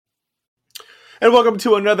And welcome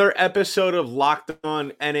to another episode of Locked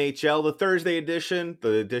On NHL, the Thursday edition,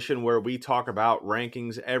 the edition where we talk about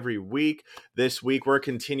rankings every week. This week, we're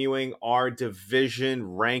continuing our division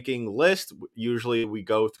ranking list. Usually, we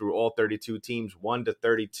go through all 32 teams, 1 to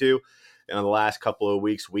 32. And in the last couple of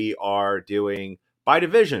weeks, we are doing by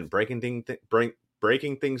division, breaking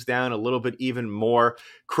things down a little bit even more.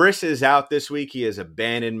 Chris is out this week. He has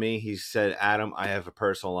abandoned me. He said, Adam, I have a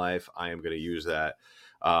personal life. I am going to use that.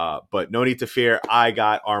 But no need to fear. I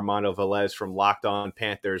got Armando Velez from Locked On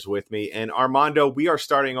Panthers with me. And Armando, we are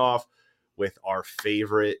starting off with our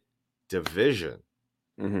favorite division.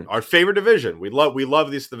 Our favorite division. We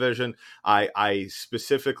love this division. I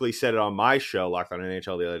specifically said it on my show, Locked On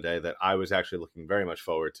NHL, the other day, that I was actually looking very much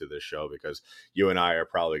forward to this show because you and I are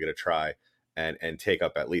probably going to try and take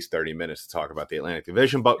up at least 30 minutes to talk about the Atlantic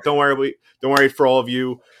Division. But don't worry for all of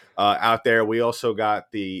you out there. We also got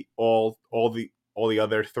all the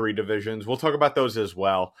other three divisions. We'll talk about those as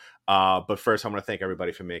well. But first, I'm going to thank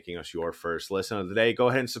everybody for making us your first listen of the day. Go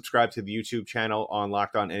ahead and subscribe to the YouTube channel on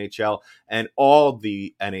Locked On NHL and all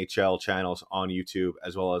the NHL channels on YouTube,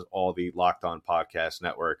 as well as all the Locked On Podcast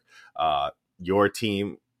Network. Your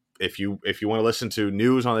team, if you want to listen to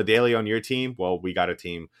news on the daily on your team, well, we got a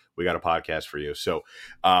team. We got a podcast for you. So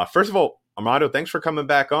first of all, Armando, thanks for coming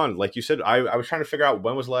back on. Like you said, I was trying to figure out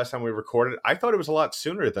when was the last time we recorded. I thought it was a lot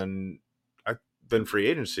sooner than free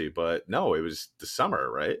agency, but no, it was the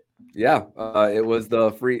summer, right? Yeah, it was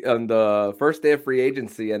the first day of free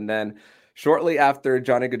agency, and then shortly after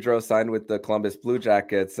Johnny Gaudreau signed with the Columbus Blue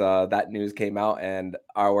Jackets, that news came out, and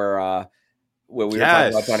when we were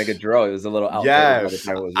talking about Johnny Gaudreau, it was a little outdated by the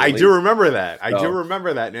time it was released. I do remember that. I do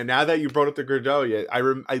remember that. And now that you brought up the Gaudreau,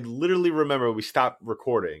 I literally remember we stopped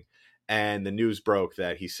recording and the news broke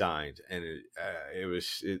that he signed, and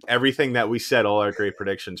everything that we said, all our great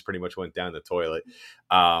predictions pretty much went down the toilet.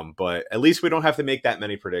 But at least we don't have to make that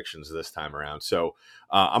many predictions this time around. So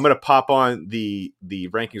I'm going to pop on the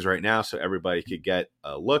rankings right now so everybody could get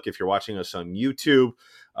a look. If you're watching us on YouTube,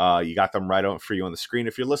 you got them right on for you on the screen.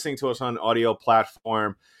 If you're listening to us on audio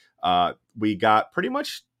platform, we got pretty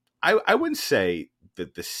much, I wouldn't say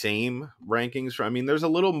that the same rankings. There's a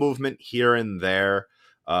little movement here and there.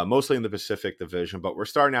 Mostly in the Pacific Division, but we're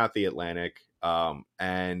starting out the Atlantic.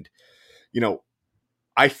 And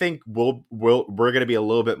I think we're going to be a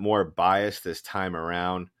little bit more biased this time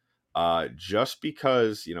around, just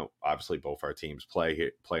because obviously both our teams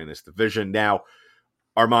play in this division. Now,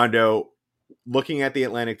 Armando, looking at the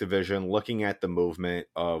Atlantic Division, looking at the movement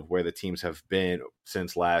of where the teams have been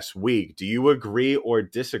since last week, do you agree or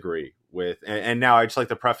disagree with? And now I'd just like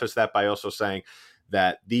to preface that by also saying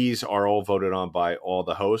that these are all voted on by all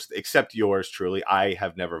the hosts, except yours truly. I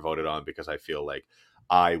have never voted on because I feel like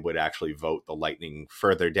I would actually vote the Lightning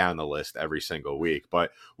further down the list every single week.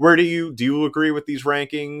 But do you agree with these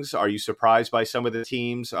rankings? Are you surprised by some of the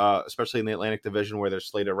teams, especially in the Atlantic Division where they're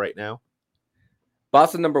slated right now?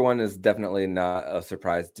 Boston number one is definitely not a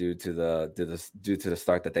surprise due to the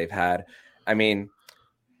start that they've had.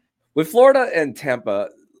 With Florida and Tampa,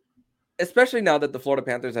 especially now that the Florida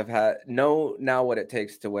Panthers know what it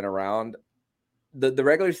takes to win around, the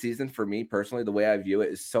regular season for me personally, the way I view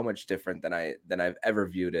it is so much different than I've ever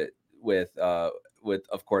viewed it with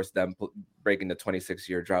of course them breaking the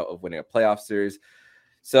 26-year drought of winning a playoff series.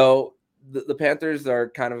 So the Panthers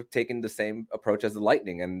are kind of taking the same approach as the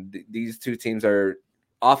Lightning, and these two teams are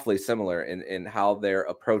awfully similar in how they're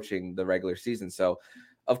approaching the regular season. So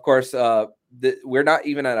of course, we're not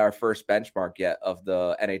even at our first benchmark yet of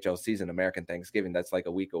the NHL season, American Thanksgiving. That's like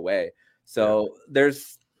a week away. So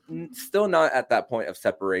There's still not at that point of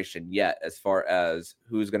separation yet, as far as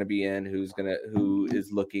who's going to be in, who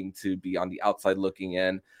is looking to be on the outside looking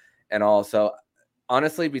in. And also,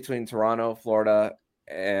 honestly, between Toronto, Florida,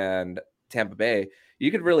 and Tampa Bay,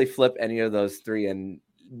 you could really flip any of those three, and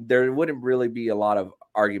there wouldn't really be a lot of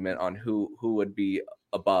argument on who would be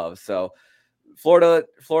above. So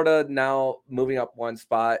Florida now moving up one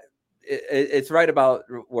spot. It's right about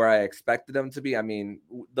where I expected them to be.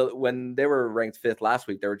 When they were ranked fifth last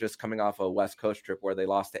week, they were just coming off a West Coast trip where they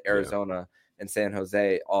lost to Arizona and San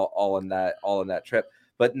Jose all in that trip.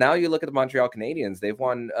 But now you look at the Montreal Canadiens; they've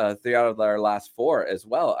won 3 out of their last 4 as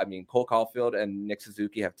well. Cole Caulfield and Nick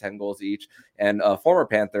Suzuki have 10 goals each, and former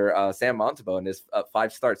Panther Sam Montembeault in his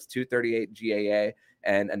 5 starts, .238 GAA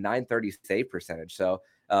and a .930 save percentage. So.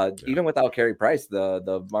 Even without Carey Price,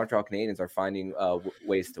 the Montreal Canadiens are finding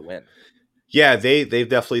ways to win. Yeah, they've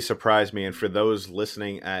definitely surprised me. And for those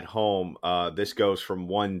listening at home, this goes from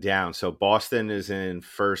one down. So Boston is in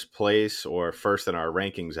first place, or first in our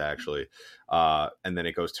rankings, actually. And then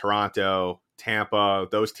it goes Toronto, Tampa.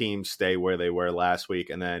 Those teams stay where they were last week.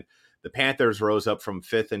 And then The Panthers rose up from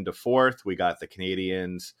fifth into fourth. We got the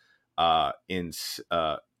Canadians in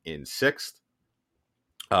sixth.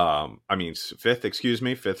 Fifth, excuse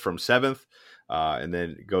me, fifth from seventh. And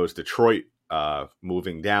then goes Detroit,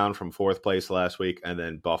 moving down from fourth place last week, and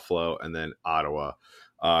then Buffalo, and then Ottawa.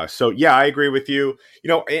 So yeah, I agree with you.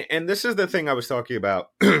 And this is the thing I was talking about,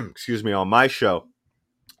 excuse me, on my show,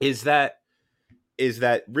 is that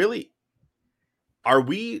really, are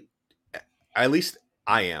we, at least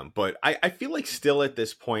I am, but I feel like still at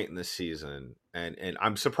this point in the season, and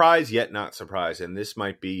I'm surprised yet not surprised, and this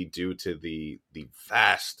might be due to the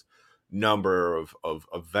vast number of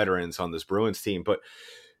veterans on this Bruins team, but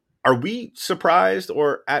are we surprised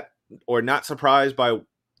or not surprised by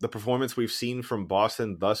the performance we've seen from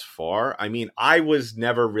Boston thus far? I mean, I was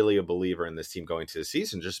never really a believer in this team going to the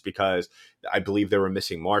season, just because I believe they were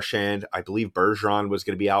missing Marchand. I believe Bergeron was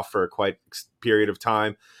going to be out for a quite period of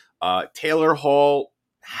time. Taylor Hall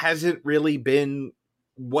hasn't really been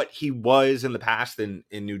what he was in the past in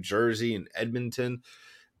New Jersey and Edmonton.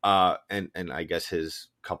 And I guess his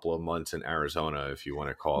couple of months in Arizona, if you want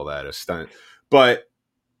to call that a stunt. But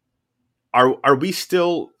are we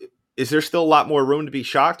still? Is there still a lot more room to be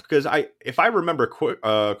shocked? Because if I remember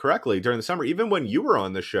correctly, during the summer, even when you were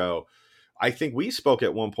on the show, I think we spoke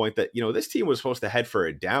at one point that this team was supposed to head for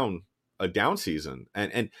a down season,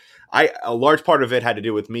 and a large part of it had to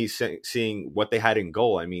do with me seeing what they had in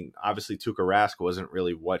goal. I mean, obviously Tuukka Rask wasn't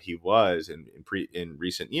really what he was in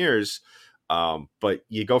recent years, but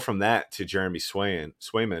you go from that to Jeremy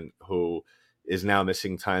Swayman, who is now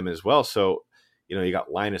missing time as well. So you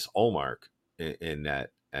got Linus Ullmark in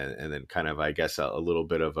that, and then kind of, I guess, a little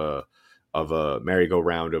bit of a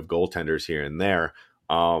merry-go-round of goaltenders here and there.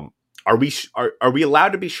 Are we allowed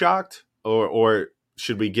to be shocked, or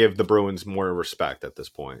should we give the Bruins more respect at this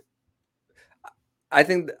point? I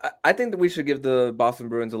think that we should give the Boston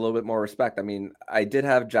Bruins a little bit more respect. I mean, I did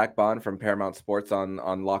have Jack Bond from Paramount Sports on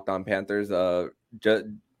Locked On Panthers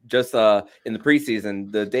just in the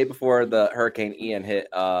preseason, the day before the Hurricane Ian hit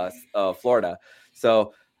Florida.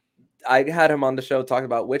 So I had him on the show talking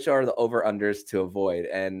about which are the over-unders to avoid.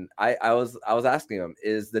 And I was asking him,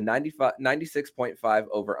 is the 96.5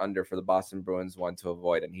 over-under for the Boston Bruins one to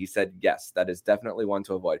avoid? And he said, yes, that is definitely one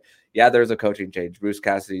to avoid. Yeah, there's a coaching change. Bruce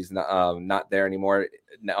Cassidy's not there anymore.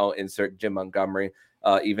 Now insert Jim Montgomery,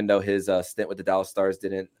 even though his stint with the Dallas Stars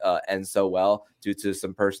didn't end so well due to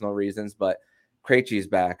some personal reasons. But Krejci's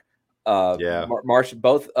back. Yeah.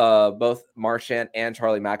 Both Marchand and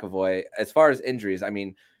Charlie McAvoy. As far as injuries, I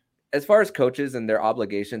mean, as far as coaches and their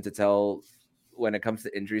obligation to tell when it comes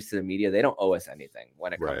to injuries to the media, they don't owe us anything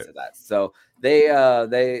when it comes to that. So they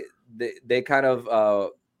kind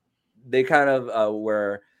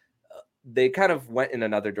of went in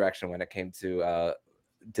another direction when it came to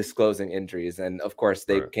disclosing injuries. And of course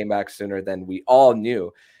they came back sooner than we all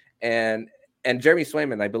knew. And Jeremy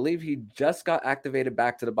Swayman, I believe he just got activated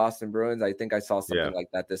back to the Boston Bruins. I think I saw something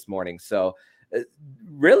like that this morning. So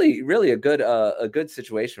really, really a good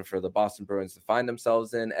situation for the Boston Bruins to find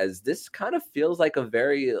themselves in, as this kind of feels like a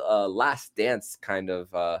very last dance kind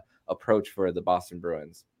of approach for the Boston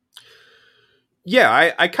Bruins.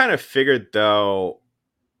 Yeah, I kind of figured though.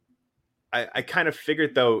 I kind of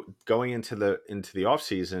figured though, going into the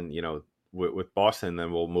offseason, with Boston,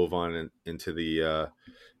 then we'll move on into the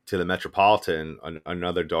to the Metropolitan,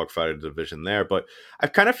 another dogfighter division there. But I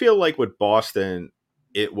kind of feel like with Boston,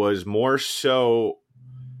 it was more so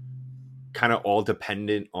kind of all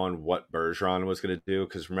dependent on what Bergeron was going to do.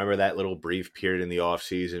 Because remember that little brief period in the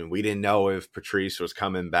offseason, we didn't know if Patrice was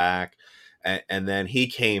coming back, and then he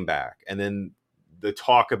came back, and then the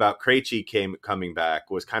talk about Krejci coming back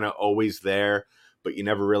was kind of always there, but you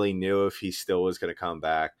never really knew if he still was going to come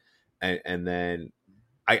back. And then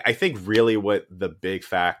I think really what the big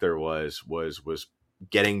factor was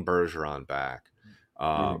getting Bergeron back.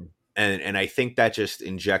 And I think that just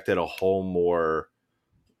injected a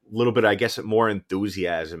little bit, I guess, more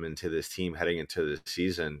enthusiasm into this team heading into the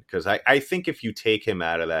season. Because I think if you take him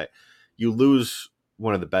out of that, you lose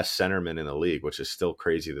one of the best centermen in the league, which is still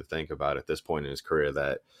crazy to think about at this point in his career.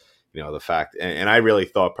 That, the fact, and I really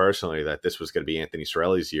thought personally that this was going to be Anthony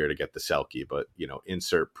Cirelli's year to get the Selke, but,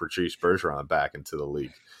 insert Patrice Bergeron back into the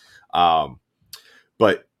league.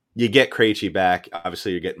 But you get Krejci back.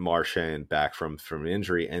 Obviously, you're getting Marchand back from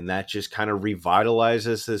injury, and that just kind of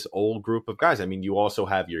revitalizes this old group of guys. I mean, you also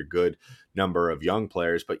have your good number of young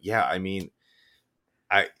players, but yeah, I mean,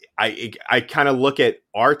 I kind of look at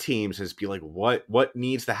our teams as be like, what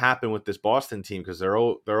needs to happen with this Boston team, because they're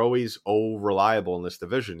always reliable in this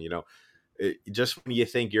division. Just when you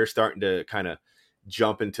think you're starting to kind of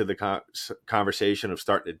jump into the conversation of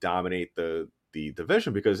starting to dominate the the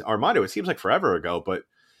division, because Armando, it seems like forever ago, but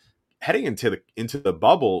heading into the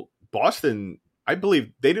bubble, Boston, I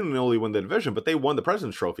believe they didn't only win the division, but they won the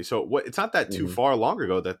President's Trophy. So it's not that too far long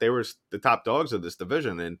ago that they were the top dogs of this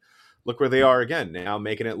division, and look where they are again now,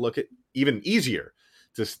 making it look even easier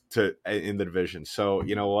to in the division. So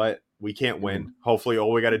you know what, we can't win. Hopefully,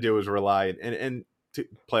 all we got to do is rely and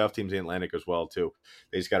playoff teams in the Atlantic as well too.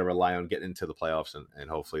 They just got to rely on getting into the playoffs, and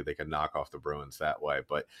hopefully they can knock off the Bruins that way.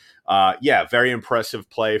 But yeah, very impressive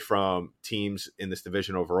play from teams in this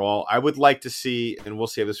division overall. I would like to see, and we'll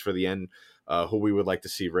save this for the end, who we would like to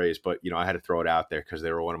see raise. But I had to throw it out there because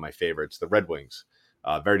they were one of my favorites, the Red Wings.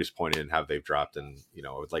 Very disappointed in how they've dropped, and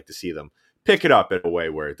I would like to see them pick it up in a way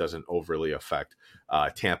where it doesn't overly affect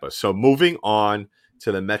Tampa. So moving on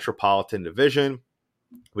to the Metropolitan Division,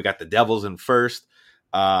 we got the Devils in first.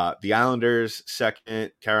 The Islanders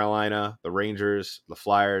second, Carolina, the Rangers, the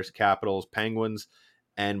Flyers, Capitals, Penguins,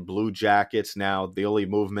 and Blue Jackets. Now, the only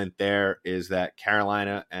movement there is that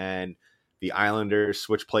Carolina and the Islanders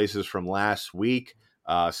switch places from last week,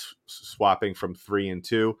 swapping from 3 and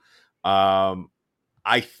 2.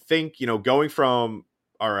 I think, going from,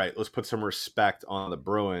 all right, let's put some respect on the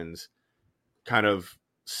Bruins, kind of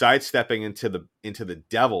sidestepping into the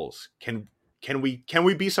Devils. Can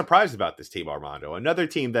we be surprised about this team, Armando? Another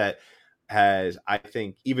team that has, I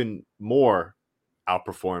think, even more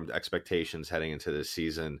outperformed expectations heading into this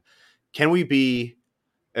season. Can we be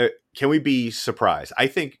surprised? I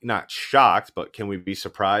think not shocked, but can we be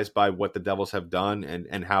surprised by what the Devils have done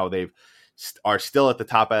and how they've are still at the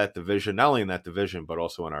top of that division, not only in that division, but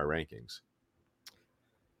also in our rankings?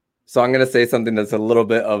 So I'm going to say something that's a little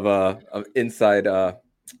bit of inside,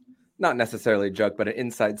 not necessarily a joke, but an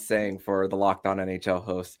inside saying for the Locked On NHL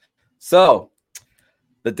hosts. So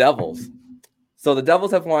the Devils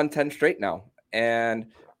have won 10 straight now, and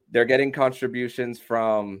they're getting contributions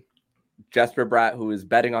from Jesper Bratt, who is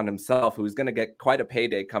betting on himself, who's going to get quite a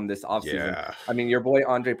payday come this offseason. Yeah. I mean, your boy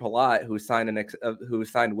Andre Palat, who signed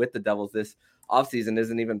with the Devils this offseason,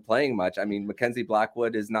 isn't even playing much. I mean, Mackenzie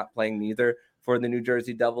Blackwood is not playing neither for the New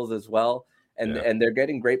Jersey Devils as well. And they're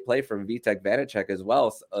getting great play from Vitek Vanacek as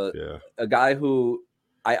well. A guy who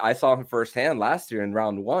I saw him firsthand last year in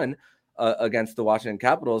round 1 against the Washington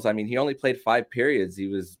Capitals. I mean, he only played 5 periods. He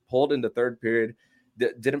was pulled in the third period,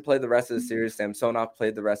 didn't play the rest of the series. Samsonov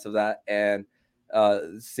played the rest of that and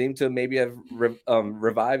seemed to maybe have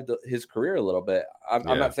revived his career a little bit. I'm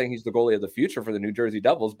not saying he's the goalie of the future for the New Jersey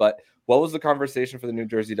Devils, but what was the conversation for the New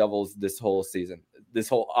Jersey Devils this whole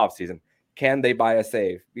offseason? Can they buy a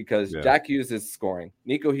save? Because Jack Hughes is scoring,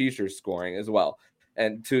 Nico Hischier scoring as well,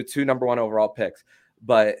 and two number 1 overall picks.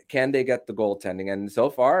 But can they get the goaltending? And so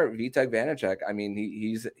far, Vitek Vanacek, I mean,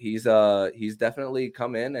 he's definitely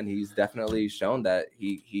come in and he's definitely shown that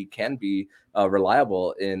he can be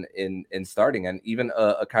reliable in starting. And even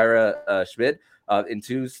Akira Schmid in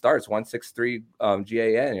 2 starts, 163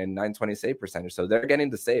 GAN and 920 save percentage. So they're getting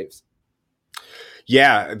the saves.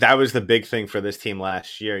 Yeah, that was the big thing for this team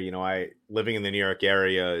last year. I living in the New York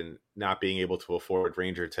area and not being able to afford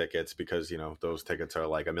Ranger tickets because, those tickets are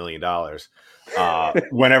like $1 million.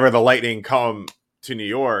 Whenever the Lightning come to New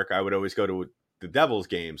York, I would always go to the Devils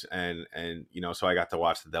games. And so I got to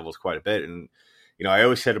watch the Devils quite a bit. And, I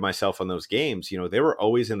always said to myself on those games, they were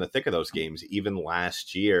always in the thick of those games. Even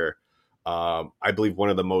last year, I believe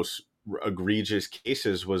one of the most egregious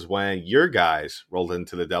cases was when your guys rolled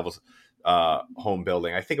into the Devils home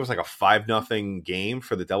building. I think it was like a 5-0 game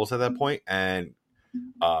for the Devils at that point, and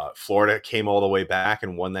Florida came all the way back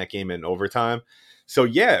and won that game in overtime. So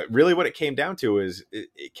yeah, really what it came down to is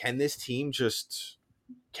can this team just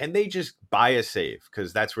buy a save?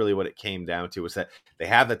 Because that's really what it came down to, is that they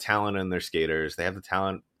have the talent in their skaters, they have the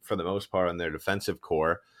talent for the most part in their defensive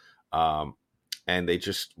core, and they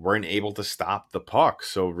just weren't able to stop the puck.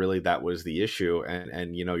 So really that was the issue.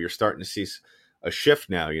 And you're starting to see a shift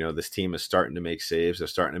now. This team is starting to make saves. They're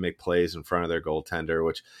starting to make plays in front of their goaltender,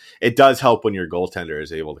 which it does help when your goaltender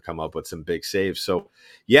is able to come up with some big saves. So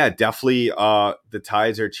yeah, definitely the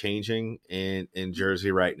tides are changing in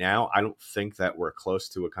Jersey right now. I don't think that we're close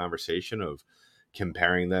to a conversation of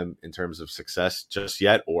comparing them in terms of success just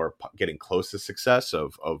yet, or getting close to success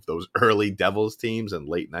of those early Devils teams and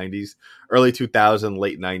early 2000,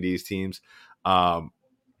 late 90s teams.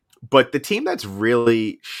 But the team that's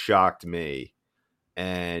really shocked me,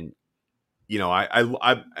 and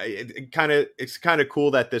it's kind of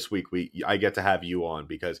cool that this week I get to have you on,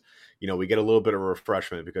 because we get a little bit of a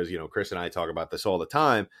refreshment, because Chris and I talk about this all the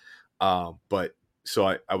time, but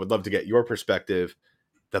so I would love to get your perspective.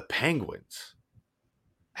 The Penguins,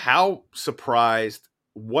 how surprised?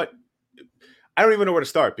 I don't even know where to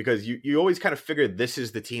start because you always kind of figure this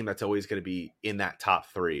is the team that's always going to be in that top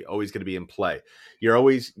three, always going to be in play. You're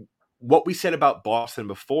always what we said about Boston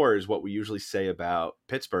before is what we usually say about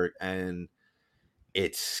Pittsburgh, and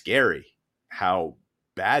it's scary how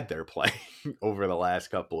bad they're playing over the last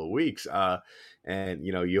couple of weeks. And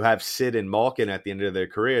you have Sid and Malkin at the end of their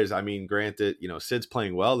careers. I mean, granted, Sid's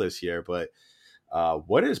playing well this year, but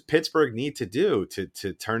what does Pittsburgh need to do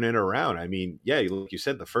to turn it around? I mean, yeah, like you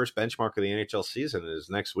said, the first benchmark of the NHL season is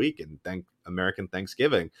next week, and American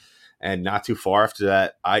Thanksgiving, and not too far after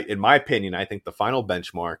that. In my opinion, I think the final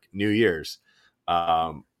benchmark, New Year's.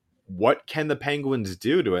 What can the Penguins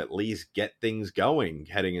do to at least get things going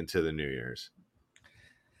heading into the New Year's?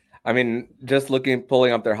 I mean, just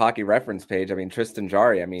pulling up their hockey reference page. I mean, Tristan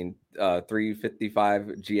Jarry. I mean,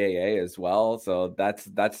 355 GAA as well. So that's.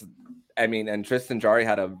 I mean, and Tristan Jarry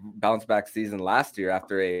had a bounce back season last year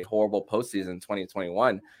after a horrible postseason in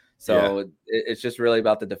 2021. So it's just really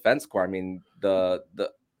about the defense core. I mean, the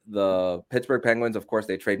Pittsburgh Penguins, of course,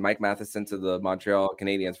 they trade Mike Matheson to the Montreal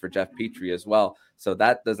Canadiens for Jeff Petrie as well. So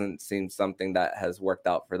that doesn't seem something that has worked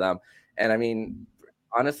out for them. And I mean,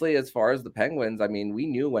 honestly, as far as the Penguins, I mean, we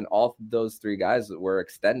knew when all those three guys were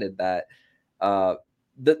extended that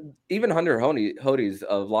even Hunter Hodes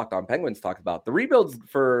of Locked On Penguins talked about the rebuilds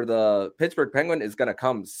for the Pittsburgh Penguin is going to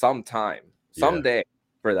come someday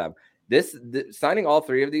for them. Signing all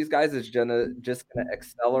three of these guys is just gonna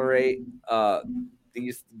accelerate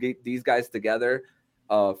these guys together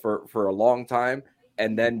for a long time,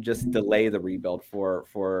 and then just delay the rebuild for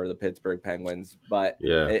the Pittsburgh Penguins. But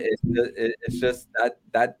it's just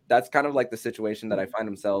that's kind of like the situation that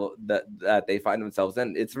that they find themselves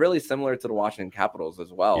in. It's really similar to the Washington Capitals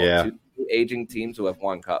as well. Yeah. Two aging teams who have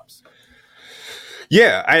won cups.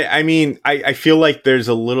 Yeah, I mean, I feel like there's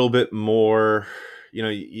a little bit more.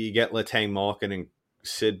 You get Letang, Malkin, and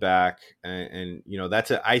Sid back, and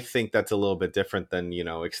I think that's a little bit different than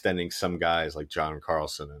extending some guys like John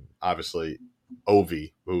Carlson and obviously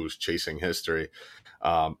Ovi, who's chasing history.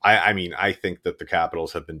 I mean, I think that the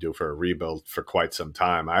Capitals have been due for a rebuild for quite some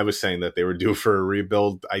time. I was saying that they were due for a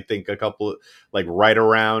rebuild, I think right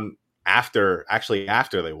around after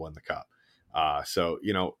they won the cup. So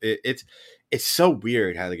it's so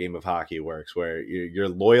weird how the game of hockey works, where your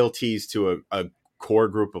loyalties to a core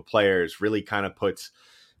group of players really kind of puts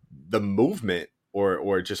the movement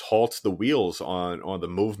or just halts the wheels on the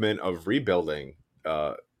movement of rebuilding.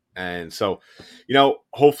 And so,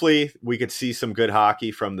 hopefully we could see some good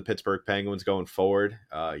hockey from the Pittsburgh Penguins going forward.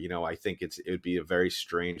 I think it would be a very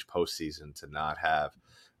strange postseason to not have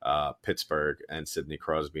Pittsburgh and Sidney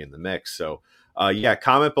Crosby in the mix. So,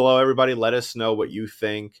 comment below, everybody. Let us know what you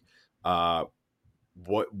think. What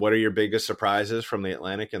are your biggest surprises from the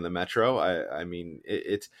Atlantic and the Metro? I mean,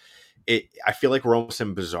 I feel like we're almost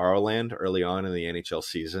in bizarro land early on in the NHL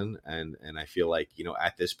season, and I feel like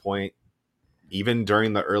at this point, even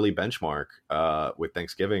during the early benchmark with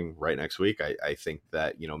Thanksgiving right next week, I think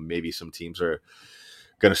that maybe some teams are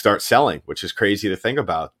going to start selling, which is crazy to think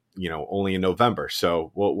about. Only in November.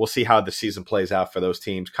 So we'll see how the season plays out for those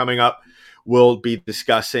teams. Coming up, we'll be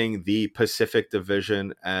discussing the Pacific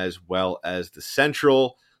Division as well as the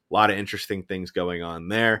Central. A lot of interesting things going on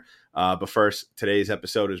there. But first, today's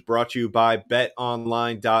episode is brought to you by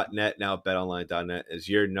BetOnline.net. Now, BetOnline.net is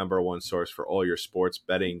your number one source for all your sports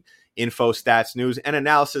betting info, stats, news, and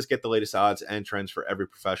analysis. Get the latest odds and trends for every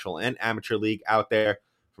professional and amateur league out there,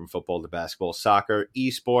 from football to basketball, soccer,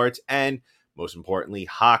 esports, and most importantly,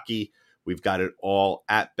 hockey. We've got it all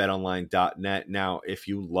at betonline.net. Now, if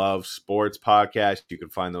you love sports podcasts, you can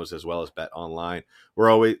find those as well as BetOnline.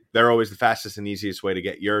 They're always the fastest and easiest way to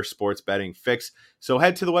get your sports betting fix. So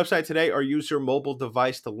head to the website today or use your mobile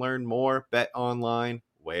device to learn more. BetOnline,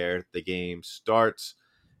 where the game starts.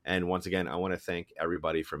 And once again, I want to thank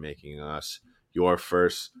everybody for making us your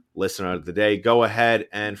first listener of the day. Go ahead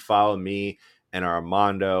and follow me and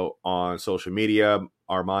Armando on social media.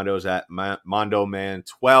 Armando's at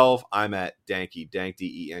MondoMan12. I'm at Danky,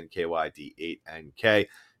 DENKYD8NK.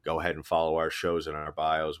 Go ahead and follow our shows in our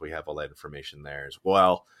bios. We have all that information there as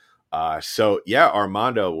well.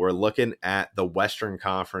 Armando, we're looking at the Western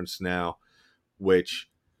Conference now, which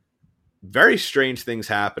very strange things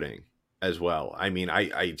happening as well. I mean,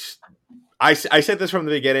 I said this from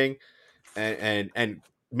the beginning, and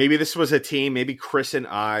maybe this was a team. Maybe Chris and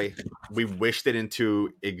we wished it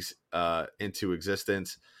into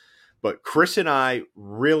existence. But Chris and I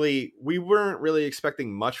we weren't really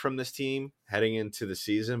expecting much from this team heading into the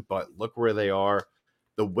season. But look where they are.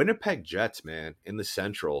 The Winnipeg Jets, man, in the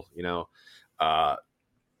Central,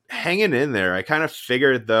 hanging in there. I kind of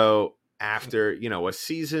figured, though, after, a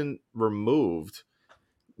season removed,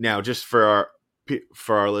 now just for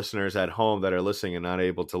for our listeners at home that are listening and not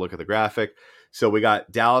able to look at the graphic. So we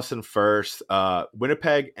got Dallas in first,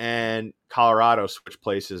 Winnipeg and Colorado switch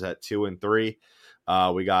places at 2 and 3.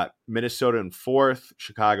 We got Minnesota in fourth,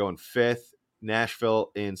 Chicago in fifth,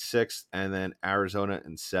 Nashville in sixth, and then Arizona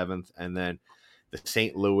in seventh, and then the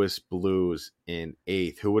St. Louis Blues in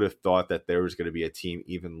eighth. Who would have thought that there was going to be a team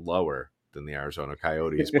even lower than the Arizona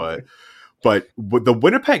Coyotes? But the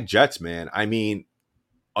Winnipeg Jets, man, I mean,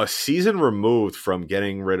 a season removed from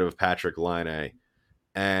getting rid of Patrick Laine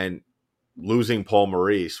and losing Paul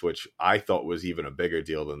Maurice, which I thought was even a bigger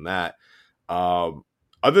deal than that.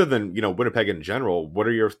 Other than, Winnipeg in general, what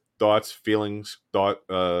are your thoughts, feelings,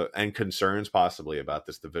 and concerns possibly about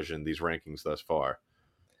this division, these rankings thus far?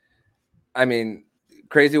 I mean,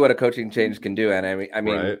 crazy what a coaching change can do. And I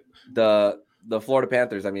mean, right. The Florida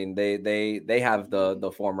Panthers, I mean, they have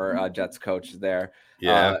the former Jets coach there.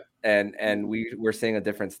 Yeah. And we're seeing a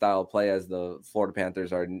different style of play as the Florida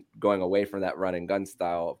Panthers are going away from that run and gun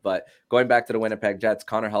style. But going back to the Winnipeg Jets,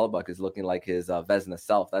 Connor Hellebuyck is looking like his Vezina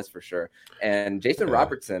self, that's for sure. And Jason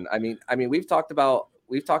Robertson, I mean, we've talked about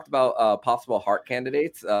possible Hart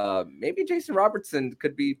candidates. Maybe Jason Robertson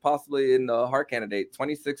could be possibly in the Hart candidate.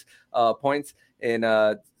 26 points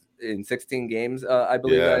in 16 games, I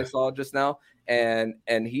believe that I saw just now.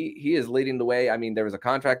 And he is leading the way. I mean, there was a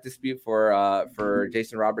contract dispute for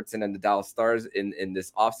Jason Robertson and the Dallas Stars in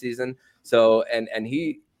this offseason. So and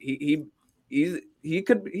he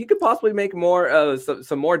could possibly make more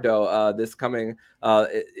some more dough this coming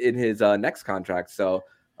in his next contract. So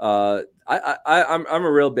I'm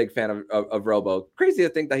a real big fan of Robo. Crazy to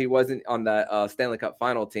think that he wasn't on that Stanley Cup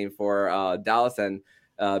final team for Dallas, and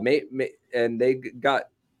they got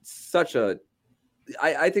such a.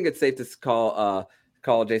 I think it's safe to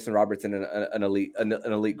call Jason Robertson an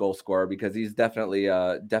elite goal scorer, because he's definitely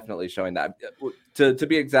showing that. To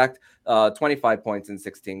be exact, 25 points in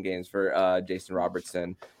 16 games for Jason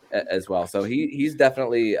Robertson as well. So he's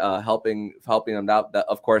definitely helping them out.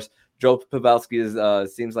 Of course, Joe Pavelski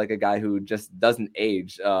seems like a guy who just doesn't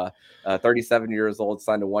age. 37 years old,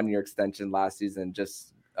 signed a 1-year extension last season,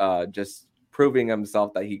 just proving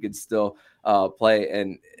himself that he could still play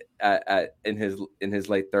in his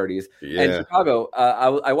late 30s. Yeah. And Chicago,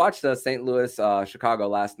 I watched St. Louis Chicago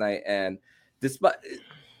last night, and despite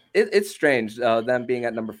it's strange them being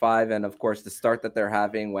at number 5, and of course the start that they're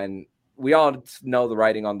having, when we all know the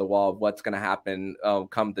writing on the wall of what's going to happen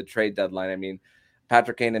come the trade deadline. I mean,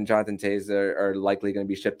 Patrick Kane and Jonathan Toews are likely going to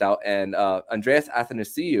be shipped out, and Andreas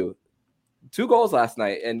Athanasiou, 2 goals last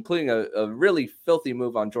night, including a really filthy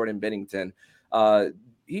move on Jordan Binnington.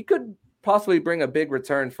 He could possibly bring a big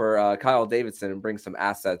return for Kyle Davidson and bring some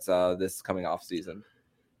assets this coming off season.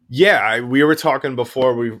 Yeah, we were talking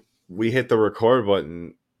before we hit the record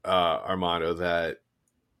button, Armando, that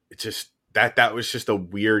it just that was just a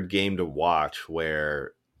weird game to watch,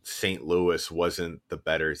 where St. Louis wasn't the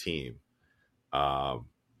better team.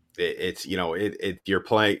 It's you're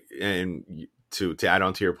playing, and to add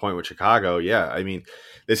on to your point with Chicago, yeah, I mean,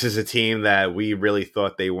 this is a team that we really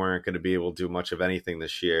thought they weren't going to be able to do much of anything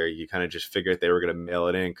this year. You kind of just figured they were going to mail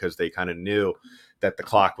it in because they kind of knew that the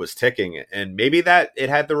clock was ticking, and maybe that it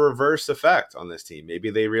had the reverse effect on this team. Maybe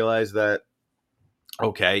they realized that,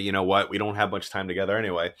 okay, you know what, we don't have much time together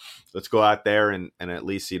anyway. Let's go out there and at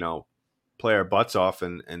least, play our butts off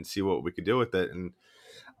and see what we could do with it. And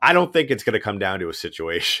I don't think it's going to come down to a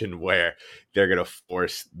situation where they're going to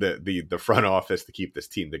force the front office to keep this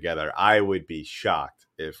team together. I would be shocked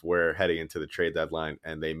if we're heading into the trade deadline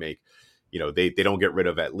and they make, they don't get rid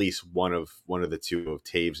of at least one of the two of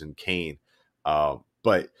Toews and Kane.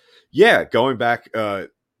 But yeah, going back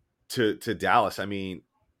to Dallas, I mean,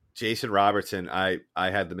 Jason Robertson, I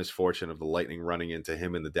had the misfortune of the Lightning running into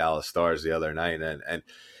him in the Dallas Stars the other night, and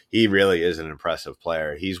he really is an impressive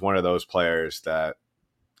player. He's one of those players that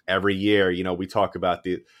every year, we talk about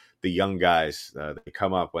the young guys that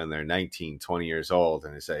come up when they're 19, 20 years old,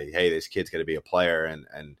 and they say, hey, this kid's going to be a player.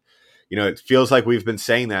 And it feels like we've been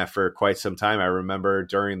saying that for quite some time. I remember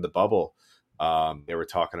during the bubble, they were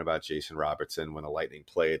talking about Jason Robertson when the Lightning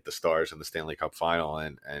played the Stars in the Stanley Cup final.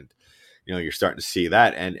 And you're starting to see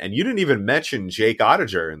that. And you didn't even mention Jake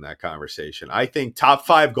Oettinger in that conversation. I think top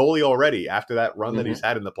 5 goalie already after that run that he's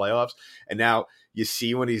had in the playoffs. And now you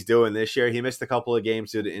see what he's doing this year. He missed a couple of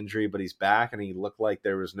games due to injury, but he's back and he looked like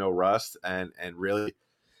there was no rust. And really,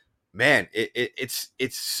 man, it's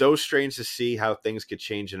so strange to see how things could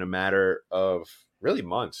change in a matter of really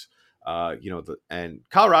months. And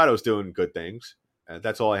Colorado's doing good things.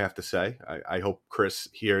 That's all I have to say. I hope Chris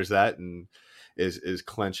hears that and is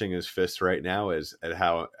clenching his fists right now as at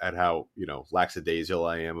how lackadaisical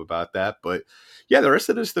I am about that. But yeah, the rest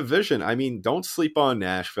of this division, I mean, don't sleep on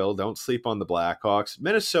Nashville, don't sleep on the Blackhawks.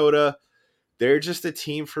 Minnesota, they're just a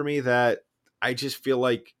team for me that I just feel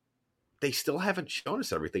like they still haven't shown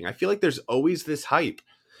us everything. I feel like there's always this hype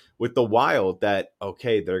with the Wild that,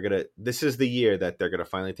 okay, this is the year that they're gonna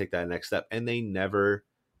finally take that next step, and they never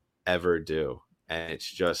ever do. And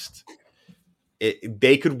it's just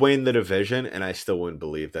they could win the division, and I still wouldn't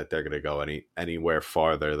believe that they're gonna go anywhere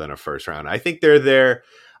farther than a first round. I think they're there.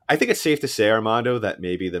 I think it's safe to say, Armando, that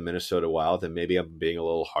maybe the Minnesota Wild, and maybe I'm being a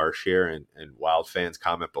little harsh here, and Wild fans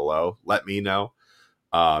comment below. Let me know.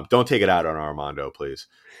 Don't take it out on Armando, please.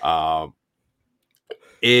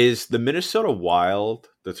 Is the Minnesota Wild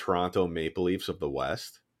the Toronto Maple Leafs of the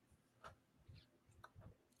West?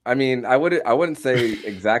 I mean, I wouldn't say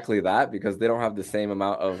exactly that because they don't have the same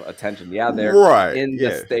amount of attention. Yeah, they're in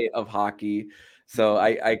the state of hockey. So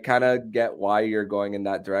I kind of get why you're going in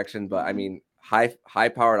that direction. But I mean, high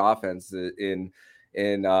powered offense in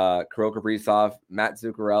Kirill Kaprizov, Matt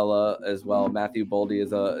Zuccarello as well. Matthew Boldy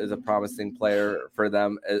is a promising player for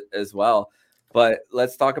them as well. But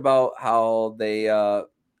let's talk about how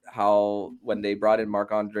when they brought in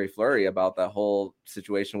Marc-Andre Fleury about that whole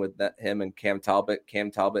situation with him and Cam Talbot.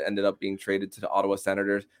 Cam Talbot ended up being traded to the Ottawa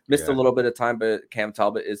Senators. Missed a little bit of time, but Cam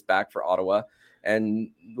Talbot is back for Ottawa.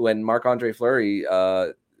 And when Marc-Andre Fleury,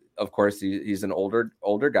 of course, he's an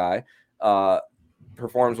older guy,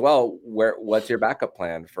 performs well, what's your backup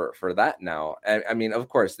plan for that now? And I mean, of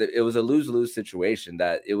course, it was a lose-lose situation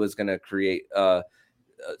that it was going to create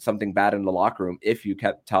something bad in the locker room if you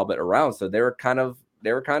kept Talbot around. So they kind of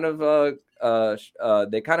had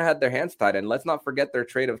their hands tied. And let's not forget their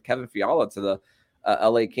trade of Kevin Fiala to the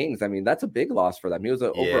LA Kings. I mean, that's a big loss for them. He was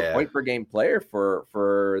over a point per game player for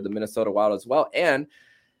the Minnesota Wild as well. And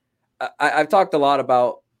I've talked a lot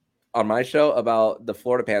on my show about the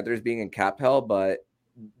Florida Panthers being in cap hell, but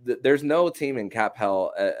there's no team in cap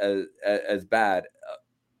hell as bad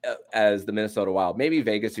as the Minnesota Wild. Maybe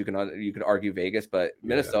Vegas, you could argue Vegas, but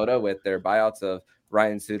Minnesota with their buyouts of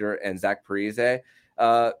Ryan Suter and Zach Parise,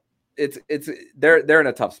 they're in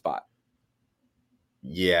a tough spot.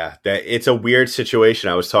 Yeah, it's a weird situation.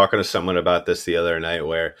 I was talking to someone about this the other night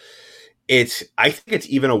where I think it's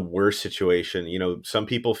even a worse situation. You know, some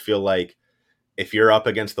people feel like if you're up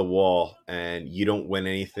against the wall and you don't win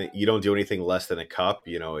anything, you don't do anything less than a cup,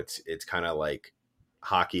 you know, it's kind of like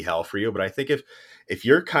hockey hell for you. But I think if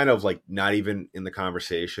you're kind of like not even in the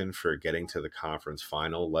conversation for getting to the conference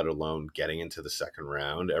final, let alone getting into the second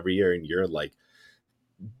round every year, and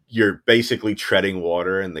you're basically treading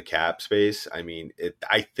water in the cap space. I mean,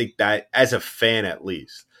 I think that as a fan, at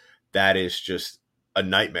least, that is just a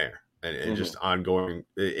nightmare and just ongoing.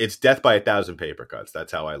 It's death by 1,000 paper cuts.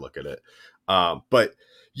 That's how I look at it. But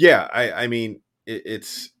yeah, I mean,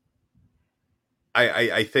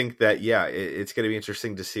 I think that, it's going to be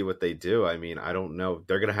interesting to see what they do. I mean, I don't know.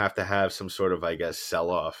 They're going to have some sort of, I guess,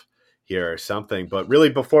 sell-off here or something. But really,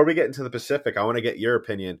 before we get into the Pacific, I want to get your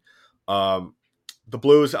opinion. The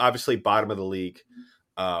Blues, obviously, bottom of the league.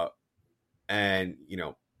 And, you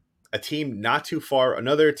know, a team not too far,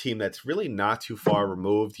 another team that's really not too far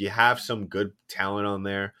removed. You have some good talent on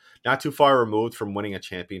there, not too far removed from winning a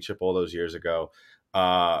championship all those years ago.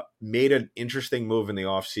 Made an interesting move in the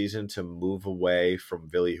offseason to move away from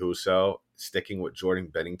Ville Husso, sticking with Jordan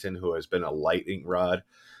Binnington, who has been a lightning rod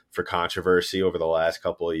for controversy over the last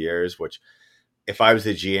couple of years, which if I was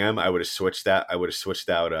the GM, I would have switched that. I would have switched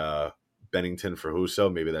out Binnington for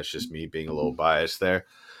Husso. Maybe that's just me being a little biased there.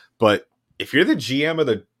 But if you're the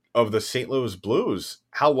GM of the St. Louis Blues,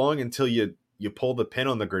 how long until you pull the pin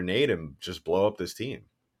on the grenade and just blow up this team?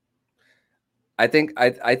 I think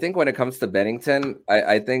when it comes to Binnington,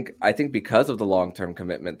 I think because of the long-term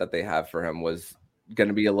commitment that they have for him was going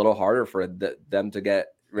to be a little harder for them to get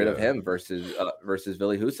rid of him versus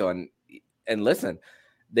Ville Husso. And listen,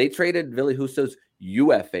 they traded Ville Husso's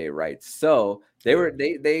UFA rights, so they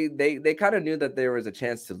kind of knew that there was a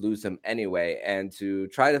chance to lose him anyway, and to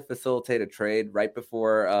try to facilitate a trade right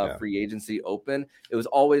before free agency open, it was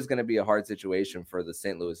always going to be a hard situation for the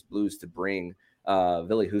St. Louis Blues to bring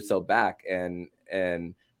Ville Husso back, and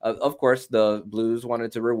of course the Blues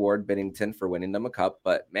wanted to reward Binnington for winning them a cup,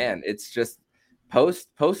 but man, it's just post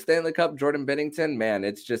Stanley Cup Jordan Binnington, man,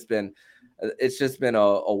 it's just been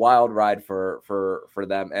a wild ride for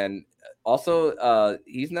them. And also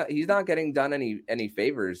he's not getting done any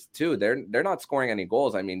favors too. They're not scoring any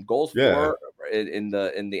goals. I mean, goals for in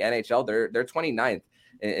the NHL, they're 29th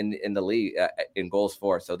in the league in goals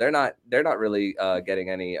for. So they're not really getting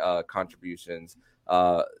any contributions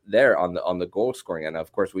there on the goal scoring. And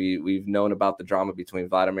of course, we've known about the drama between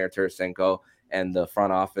Vladimir Tarasenko and the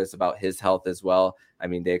front office about his health as well. I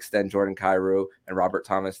mean, they extend Jordan Kyrou and Robert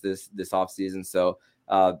Thomas this offseason. So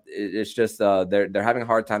it's just they're having a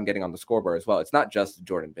hard time getting on the scoreboard as well. It's not just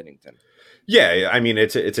Jordan Binnington. Yeah, I mean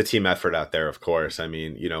it's a team effort out there, of course. I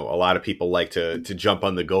mean, a lot of people like to jump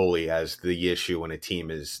on the goalie as the issue when a team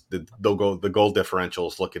is the goal differential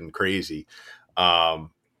is looking crazy.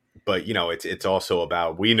 But it's also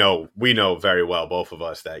about we know very well, both of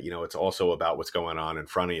us, that it's also about what's going on in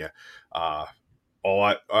front of you.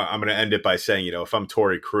 I'm going to end it by saying, if I'm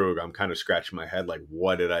Torrey Krug, I'm kind of scratching my head like,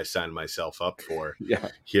 what did I sign myself up for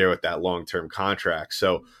here with that long-term contract?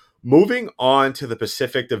 So moving on to the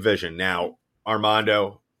Pacific Division. Now,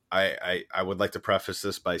 Armando, I would like to preface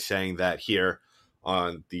this by saying that here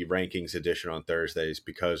on the rankings edition on Thursdays,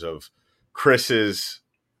 because of Chris's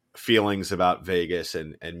feelings about Vegas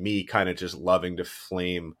and me kind of just loving to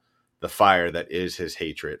flame the fire that is his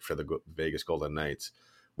hatred for the Vegas Golden Knights,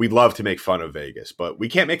 we'd love to make fun of Vegas, but we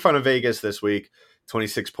can't make fun of Vegas this week.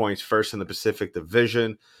 26 points, first in the Pacific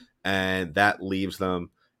Division, and that leaves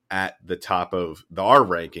them at the top of our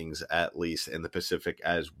rankings, at least in the Pacific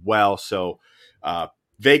as well. So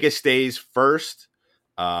Vegas stays first.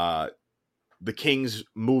 The Kings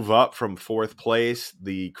move up from fourth place.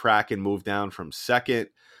 The Kraken move down from second.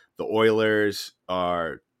 The Oilers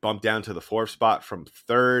are bumped down to the fourth spot from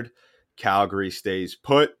third. Calgary stays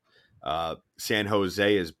put. San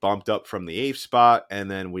Jose is bumped up from the eighth spot.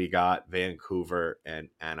 And then we got Vancouver and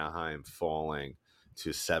Anaheim falling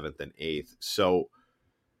to seventh and eighth. So,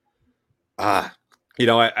 I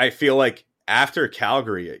feel like after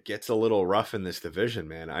Calgary, it gets a little rough in this division,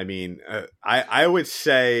 man. I mean, I would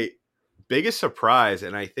say biggest surprise,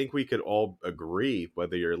 and I think we could all agree,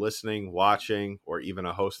 whether you're listening, watching, or even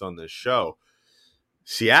a host on this show,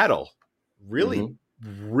 Seattle really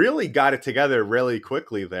got it together really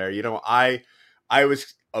quickly there. I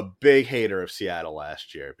was a big hater of Seattle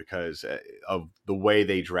last year because of the way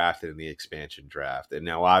they drafted in the expansion draft. And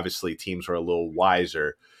now obviously teams are a little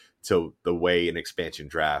wiser to the way an expansion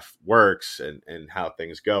draft works and how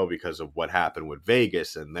things go because of what happened with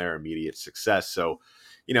Vegas and their immediate success. So,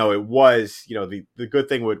 it was, the good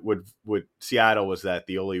thing with Seattle was that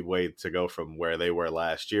the only way to go from where they were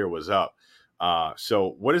last year was up.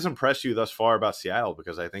 So what has impressed you thus far about Seattle?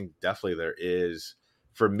 Because I think definitely there is,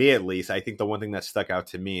 for me at least, I think the one thing that stuck out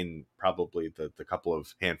to me in probably the couple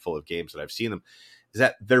of handful of games that I've seen them is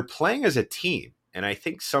that they're playing as a team. And I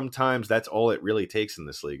think sometimes that's all it really takes in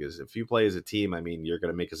this league is if you play as a team, I mean, you're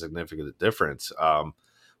going to make a significant difference.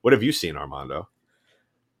 What have you seen, Armando?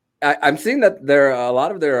 I'm seeing that a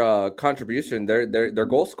lot of their contribution, their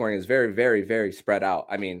goal scoring is very, very, very spread out.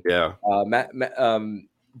 I mean,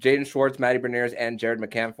 Jaden Schwartz, Matty Beniers, and Jared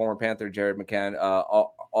McCann, former Panther Jared McCann,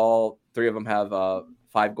 all three of them have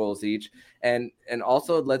 5 goals each, and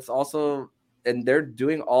they're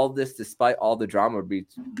doing all this despite all the drama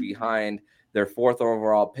behind their 4th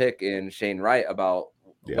overall pick in Shane Wright about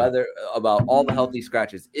all the healthy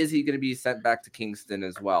scratches. Is he going to be sent back to Kingston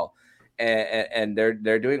as well? And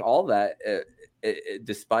they're doing all that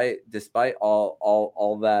despite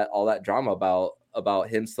all that drama about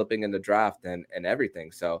him slipping in the draft and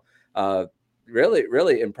everything. So really,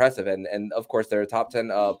 really impressive. And of course they're a top 10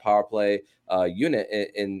 power play unit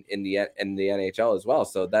in the NHL as well.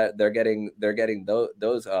 So that they're getting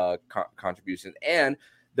those contributions, and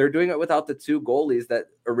they're doing it without the 2 goalies that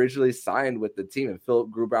originally signed with the team, and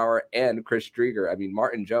Philip Grubauer and Chris Drieger. I mean,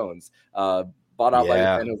 Martin Jones bought out by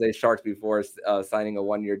the San Jose Sharks before signing a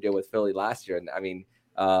 1-year deal with Philly last year. And I mean,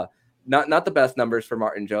 not the best numbers for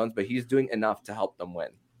Martin Jones, but he's doing enough to help them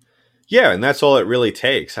win. Yeah, and that's all it really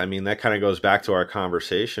takes. I mean, that kind of goes back to our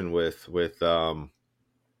conversation with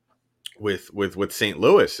St.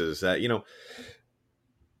 Louis, is that,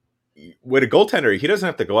 with a goaltender, he doesn't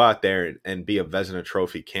have to go out there and be a Vezina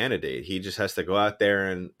Trophy candidate. He just has to go out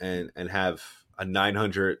there and have a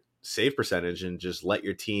 900 save percentage and just let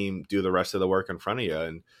your team do the rest of the work in front of you.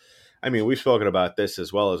 And I mean, we've spoken about this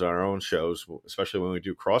as well as our own shows, especially when we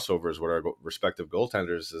do crossovers with our respective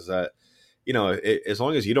goaltenders, is that, as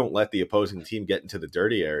long as you don't let the opposing team get into the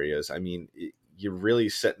dirty areas, I mean, you're really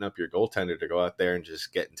setting up your goaltender to go out there and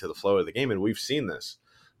just get into the flow of the game. And we've seen this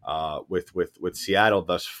with Seattle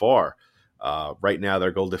thus far. Right now,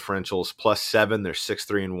 their goal differential is +7. They're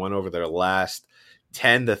 6-3-1 over their last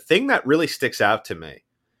 10. The thing that really sticks out to me,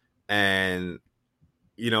 and,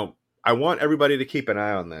 I want everybody to keep an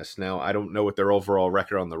eye on this. Now, I don't know what their overall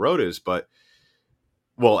record on the road is, but,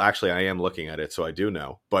 well, actually, I am looking at it, so I do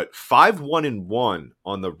know. But 5-1-1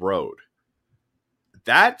 on the road.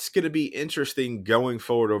 that's going to be interesting going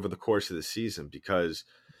forward over the course of the season because,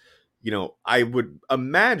 I would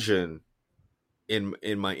imagine in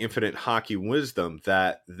my infinite hockey wisdom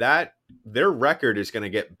that their record is going to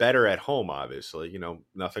get better at home. Obviously,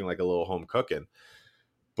 nothing like a little home cooking.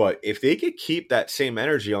 But if they could keep that same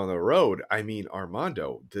energy on the road, I mean,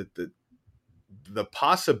 Armando, the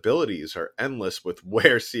possibilities are endless with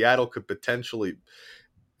where Seattle could potentially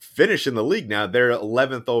finish in the league. Now they're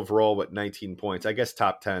 11th overall with 19 points, I guess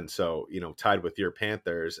top 10. So, tied with your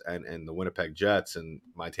Panthers and the Winnipeg Jets and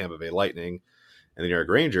my Tampa Bay Lightning and the New York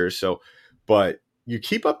Rangers. So, but you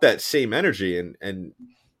keep up that same energy and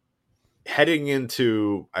heading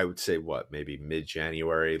into, I would say maybe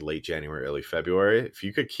mid-January, late January, early February, if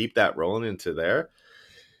you could keep that rolling into there,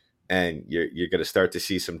 and you're going to start to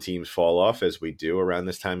see some teams fall off as we do around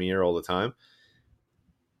this time of year all the time.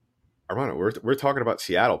 Armando, we're talking about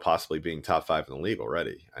Seattle possibly being top 5 in the league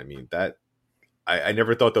already. I mean, that I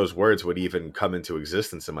never thought those words would even come into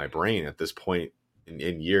existence in my brain at this point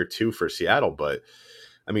in year 2 for Seattle. But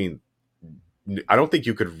I mean, I don't think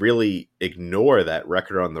you could really ignore that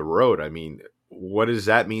record on the road. I mean, what does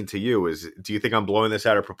that mean to you? Do you think I'm blowing this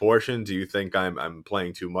out of proportion? Do you think I'm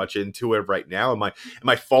playing too much into it right now? Am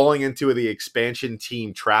I falling into the expansion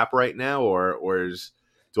team trap right now, or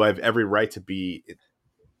do I have every right to be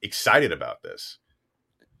excited about this?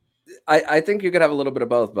 I think you could have a little bit of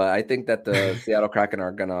both, but I think that the Seattle Kraken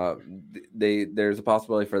are gonna there's a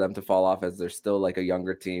possibility for them to fall off as they're still like a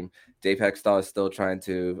younger team. Dave Hextall is still trying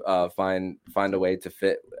to find a way to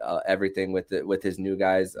fit everything with his new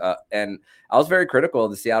guys. And I was very critical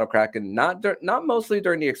of the Seattle Kraken, not mostly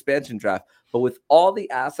during the expansion draft, but with all the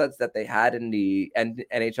assets that they had in the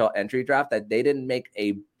NHL entry draft, that they didn't make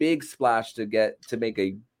a big splash to make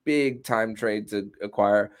a big time trade to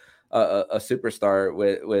acquire a superstar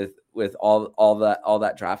with all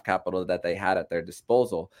that draft capital that they had at their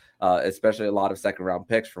disposal, especially a lot of second round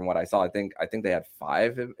picks. From what I saw, I think they had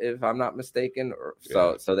 5 if I'm not mistaken.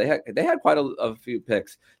 So they had quite a few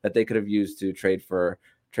picks that they could have used to trade for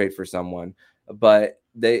someone, but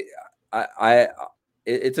it's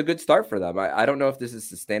a good start for them. I don't know if this is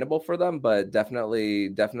sustainable for them, but definitely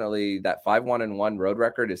that 5-1-1 road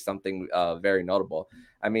record is something very notable.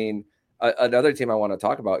 I mean, another team I want to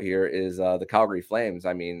talk about here is the Calgary Flames.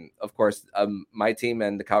 I mean, of course, my team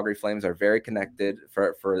and the Calgary Flames are very connected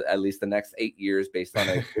for at least the next 8 years based on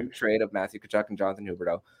a trade of Matthew Tkachuk and Jonathan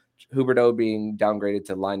Huberdeau. Huberdeau being downgraded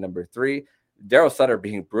to line number 3. Daryl Sutter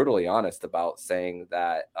being brutally honest about saying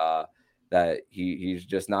that he's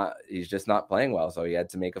just not playing well, so he had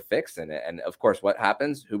to make a fix in it. And of course, what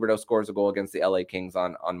happens? Huberdeau scores a goal against the LA Kings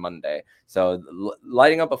on Monday, so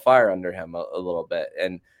lighting up a fire under him a little bit.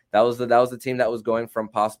 And that was the team that was going from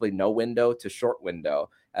possibly no window to short window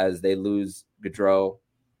as they lose Gaudreau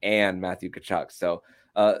and Matthew Tkachuk. So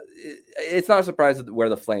it's not a surprise where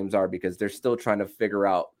the Flames are, because they're still trying to figure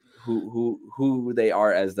out who they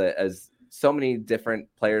are as so many different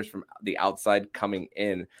players from the outside coming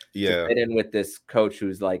in to fit in with this coach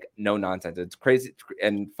who's like no nonsense. It's crazy.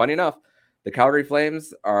 And funny enough, the Calgary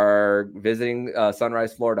Flames are visiting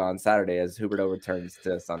Sunrise, Florida on Saturday as Huberdeau returns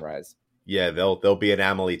to Sunrise. Yeah, they'll be at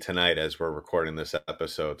Amalie tonight as we're recording this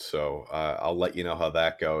episode, so I'll let you know how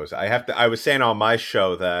that goes. I was saying on my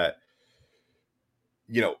show that,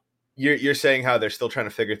 you're saying how they're still trying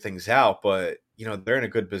to figure things out, but they're in a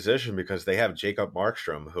good position because they have Jacob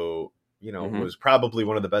Markstrom, who was probably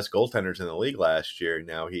one of the best goaltenders in the league last year.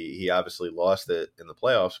 Now he obviously lost it in the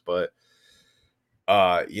playoffs, but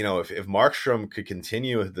if Markstrom could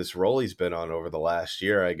continue this role he's been on over the last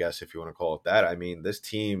year, I guess if you want to call it that, I mean, this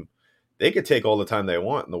team, they could take all the time they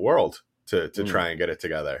want in the world to try and get it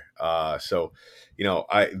together. So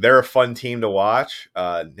they're a fun team to watch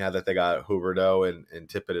now that they got Huberdeau and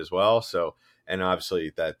Tippett as well. So, and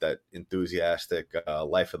obviously that enthusiastic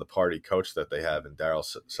life of the party coach that they have in Daryl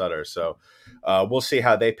Sutter. So we'll see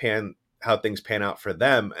how things pan out for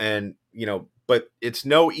them. And but it's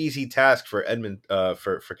no easy task for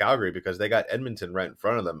for Calgary, because they got Edmonton right in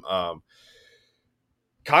front of them.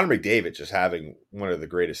 Connor McDavid just having one of the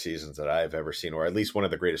greatest seasons that I've ever seen, or at least one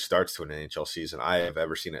of the greatest starts to an NHL season I have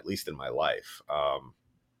ever seen, at least in my life.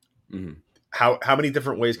 How many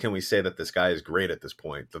different ways can we say that this guy is great at this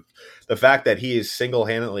point? The fact that he is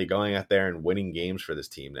single-handedly going out there and winning games for this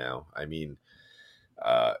team now. I mean,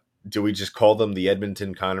 do we just call them the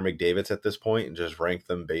Edmonton Connor McDavids at this point and just rank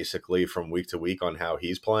them basically from week to week on how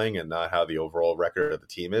he's playing and not how the overall record of the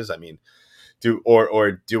team is? I mean, do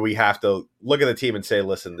we have to look at the team and say,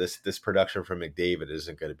 listen, this production from McDavid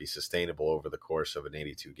isn't going to be sustainable over the course of an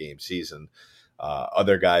 82 game season?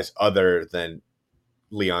 Other guys other than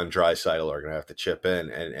Leon Draisaitl are going to have to chip in.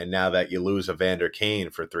 And now that you lose Evander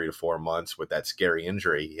Kane for 3 to 4 months with that scary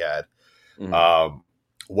injury he had,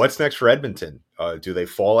 what's next for Edmonton? Do they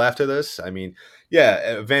fall after this? I mean,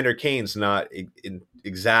 yeah, Evander Kane's not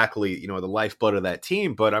exactly, the lifeblood of that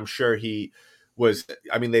team, but I'm sure he was.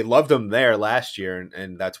 I mean, they loved him there last year,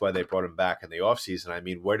 and that's why they brought him back in the offseason. I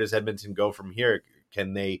mean, where does Edmonton go from here?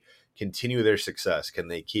 Can they continue their success? Can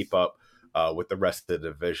they keep up with the rest of the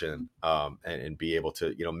division and be able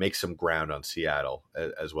to, make some ground on Seattle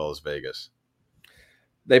as well as Vegas?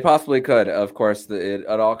 They possibly could. Of course, it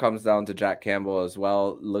all comes down to Jack Campbell as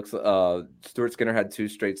well. Stuart Skinner had 2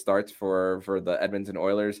 straight starts for the Edmonton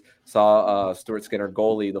Oilers. Saw Stuart Skinner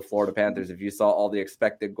goalie the Florida Panthers. If you saw all the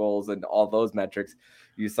expected goals and all those metrics,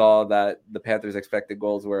 you saw that the Panthers' expected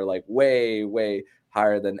goals were like way, way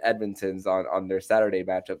higher than Edmonton's on their Saturday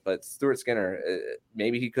matchup. But Stuart Skinner,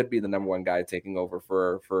 maybe he could be the number 1 guy taking over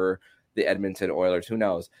for the Edmonton Oilers. Who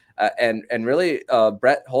knows? And really,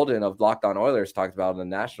 Brett Holden of Locked On Oilers talked about on the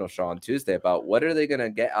national show on Tuesday about what are they going to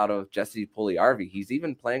get out of Jesse Puljujarvi. He's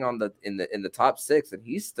even playing in the top 6, and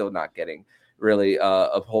he's still not getting really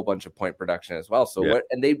a whole bunch of point production as well. So what?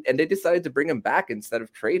 And they decided to bring him back instead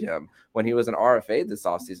of trade him when he was an RFA this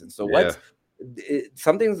offseason. So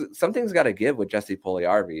something's got to give with Jesse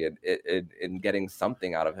Puljujarvi in getting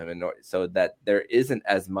something out of him, so that there isn't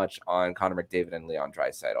as much on Connor McDavid and Leon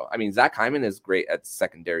Draisaitl. I mean, Zach Hyman is great at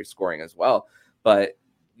secondary scoring as well, but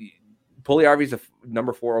Puljujarvi's a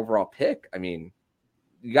number 4 overall pick. I mean,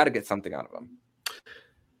 you got to get something out of him.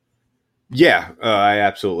 Yeah, I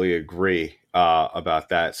absolutely agree about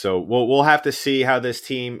that. So we'll have to see how this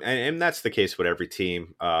team, and that's the case with every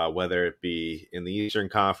team, whether it be in the Eastern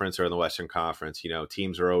Conference or in the Western Conference.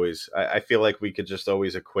 Teams are always. I feel like we could just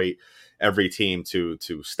always equate every team to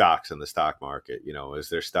stocks in the stock market. Is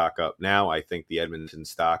their stock up now? I think the Edmonton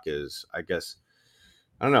stock is. I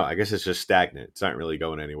don't know. I guess it's just stagnant. It's not really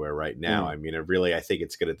going anywhere right now. I mean, I think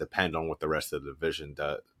it's going to depend on what the rest of the division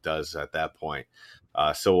does at that point.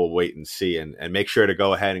 So we'll wait and see, and make sure to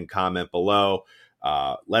go ahead and comment below.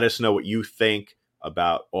 Let us know what you think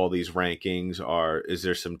about all these rankings. Is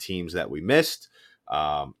there some teams that we missed?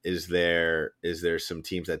 Is there some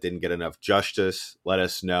teams that didn't get enough justice? Let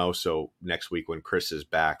us know. So next week when Chris is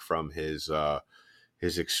back from his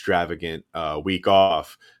extravagant week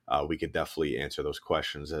off, we could definitely answer those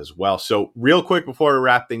questions as well. So real quick before we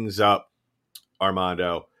wrap things up,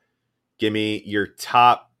 Armando, give me your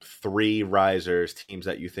top 3 risers, teams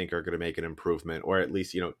that you think are going to make an improvement, or at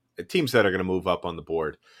least, teams that are going to move up on the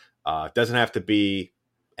board. It doesn't have to be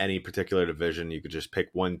any particular division. You could just pick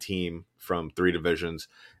one team from 3 divisions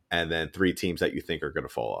and then 3 teams that you think are going to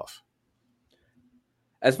fall off.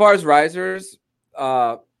 As far as risers,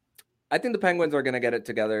 I think the Penguins are going to get it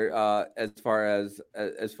together as far as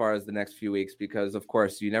the next few weeks, because of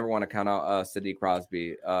course you never want to count out Sidney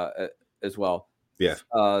Crosby as well. Yeah.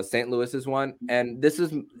 St. Louis is one, and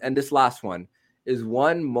this last one is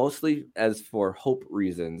one mostly as for hope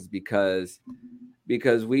reasons, because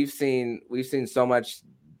we've seen so much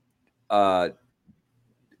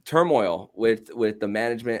turmoil with the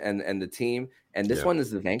management and the team. And this one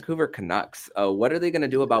is the Vancouver Canucks. What are they going to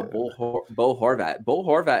do about Bo Horvat? Bo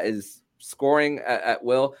Horvat is scoring at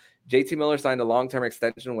will. JT Miller signed a long-term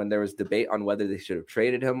extension when there was debate on whether they should have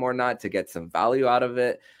traded him or not to get some value out of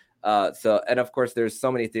it. And of course, there's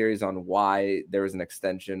so many theories on why there was an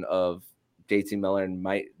extension of JT Miller, and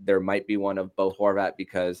there might be one of Bo Horvat,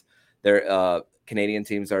 because their Canadian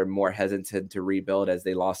teams are more hesitant to rebuild as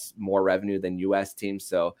they lost more revenue than U.S. teams.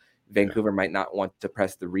 So Vancouver might not want to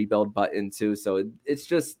press the rebuild button too. So it's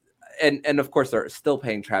just, and of course they're still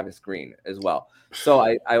paying Travis Green as well. So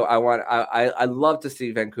I love to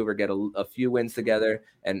see Vancouver get a few wins together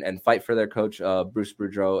and fight for their coach, Bruce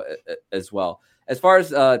Boudreau, as well. As far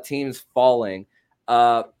as teams falling,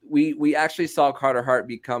 we actually saw Carter Hart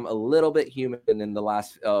become a little bit human in the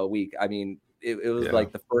last week. I mean, it was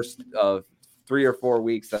like the first 3 or 4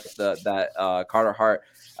 weeks that Carter Hart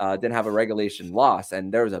didn't have a regulation loss,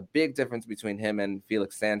 and there was a big difference between him and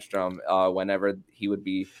Felix Sandstrom whenever he would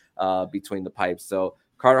be between the pipes. So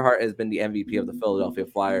Carter Hart has been the MVP of the Philadelphia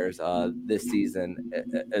Flyers this season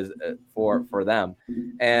for them.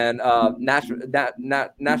 And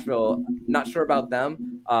Nashville, not sure about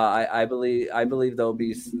them. I believe they'll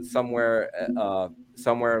be somewhere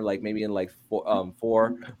like maybe in like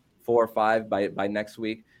 4 or 5 by next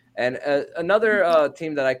week. And another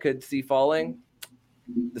team that I could see falling,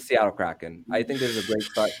 the Seattle Kraken. I think there's a great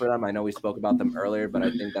start for them. I know we spoke about them earlier, but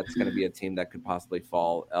I think that's going to be a team that could possibly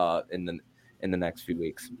fall in the next few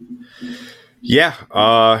weeks. Yeah.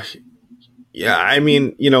 Yeah, I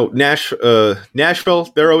mean, Nashville,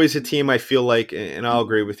 they're always a team I feel like, and I'll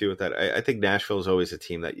agree with you with that. I think Nashville is always a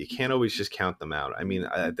team that you can't always just count them out. I mean,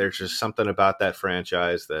 there's just something about that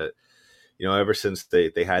franchise that, ever since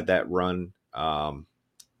they had that run a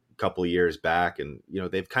couple of years back, and,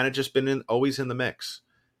 they've kind of just been always in the mix,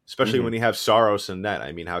 especially Mm-hmm. when you have Saros and net.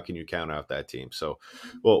 I mean, how can you count out that team? So,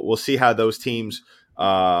 we'll see how those teams,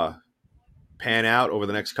 pan out over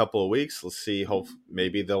the next couple of weeks. Let's see. Hope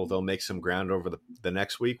maybe they'll make some ground over the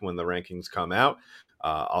next week when the rankings come out.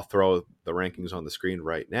 I'll throw the rankings on the screen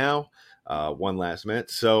right now. One last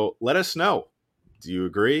minute. So let us know. Do you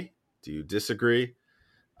agree? Do you disagree?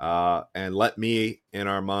 And let me and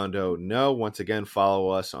Armando know. Once again, follow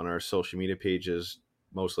us on our social media pages,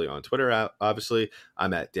 mostly on Twitter. Obviously,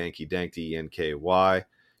 I'm at Danky Dank DNKY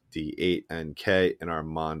D8NK, and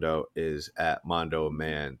Armando is at Mondo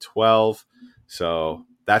Man 12. So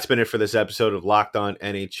that's been it for this episode of Locked On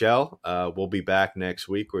NHL. We'll be back next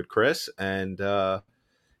week with Chris, and have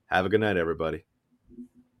a good night, everybody.